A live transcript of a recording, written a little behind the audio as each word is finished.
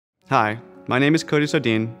Hi, my name is Cody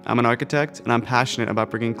Sardine. I'm an architect, and I'm passionate about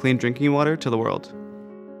bringing clean drinking water to the world.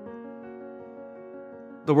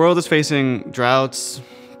 The world is facing droughts,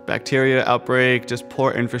 bacteria outbreak, just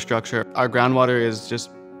poor infrastructure. Our groundwater is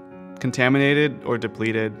just contaminated or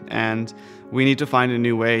depleted, and we need to find a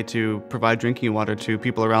new way to provide drinking water to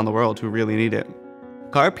people around the world who really need it.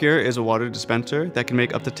 Pure is a water dispenser that can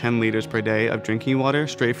make up to 10 liters per day of drinking water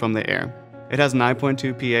straight from the air. It has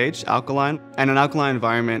 9.2 pH, alkaline, and an alkaline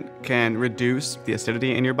environment can reduce the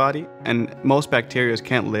acidity in your body, and most bacteria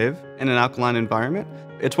can't live in an alkaline environment.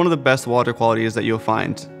 It's one of the best water qualities that you'll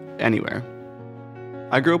find anywhere.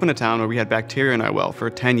 I grew up in a town where we had bacteria in our well for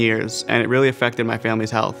 10 years, and it really affected my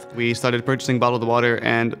family's health. We started purchasing bottled water,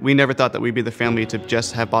 and we never thought that we'd be the family to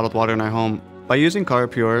just have bottled water in our home. By using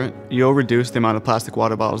Pure, you'll reduce the amount of plastic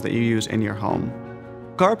water bottles that you use in your home.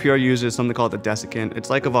 Pure uses something called a desiccant.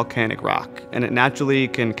 It's like a volcanic rock, and it naturally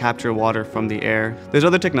can capture water from the air. There's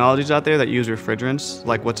other technologies out there that use refrigerants,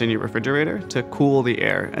 like what's in your refrigerator, to cool the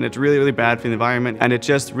air, and it's really, really bad for the environment, and it's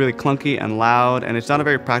just really clunky and loud, and it's not a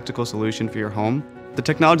very practical solution for your home. The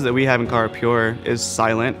technology that we have in Pure is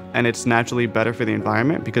silent, and it's naturally better for the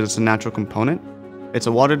environment because it's a natural component. It's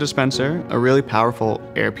a water dispenser, a really powerful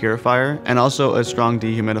air purifier, and also a strong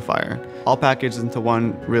dehumidifier, all packaged into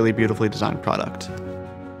one really beautifully designed product.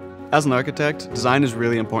 As an architect, design is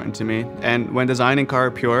really important to me, and when designing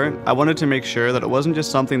Pure, I wanted to make sure that it wasn't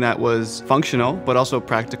just something that was functional, but also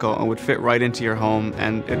practical and would fit right into your home,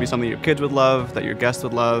 and it'd be something your kids would love, that your guests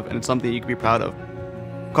would love, and it's something you could be proud of.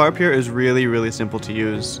 Pure is really, really simple to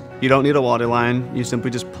use. You don't need a water line, you simply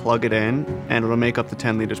just plug it in, and it'll make up to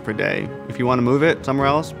 10 liters per day. If you want to move it somewhere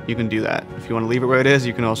else, you can do that. If you want to leave it where it is,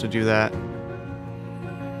 you can also do that.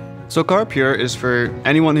 So Pure is for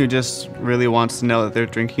anyone who just really wants to know that their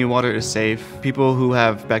drinking water is safe, people who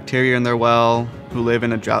have bacteria in their well, who live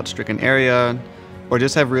in a drought-stricken area, or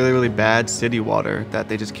just have really, really bad city water that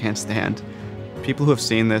they just can't stand. People who have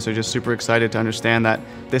seen this are just super excited to understand that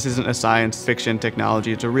this isn't a science fiction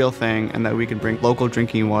technology, it's a real thing, and that we can bring local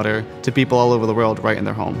drinking water to people all over the world right in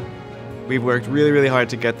their home. We've worked really, really hard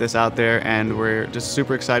to get this out there, and we're just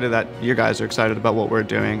super excited that you guys are excited about what we're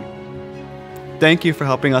doing. Thank you for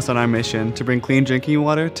helping us on our mission to bring clean drinking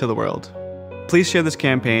water to the world. Please share this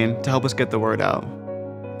campaign to help us get the word out.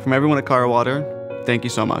 From everyone at Water, thank you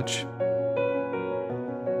so much.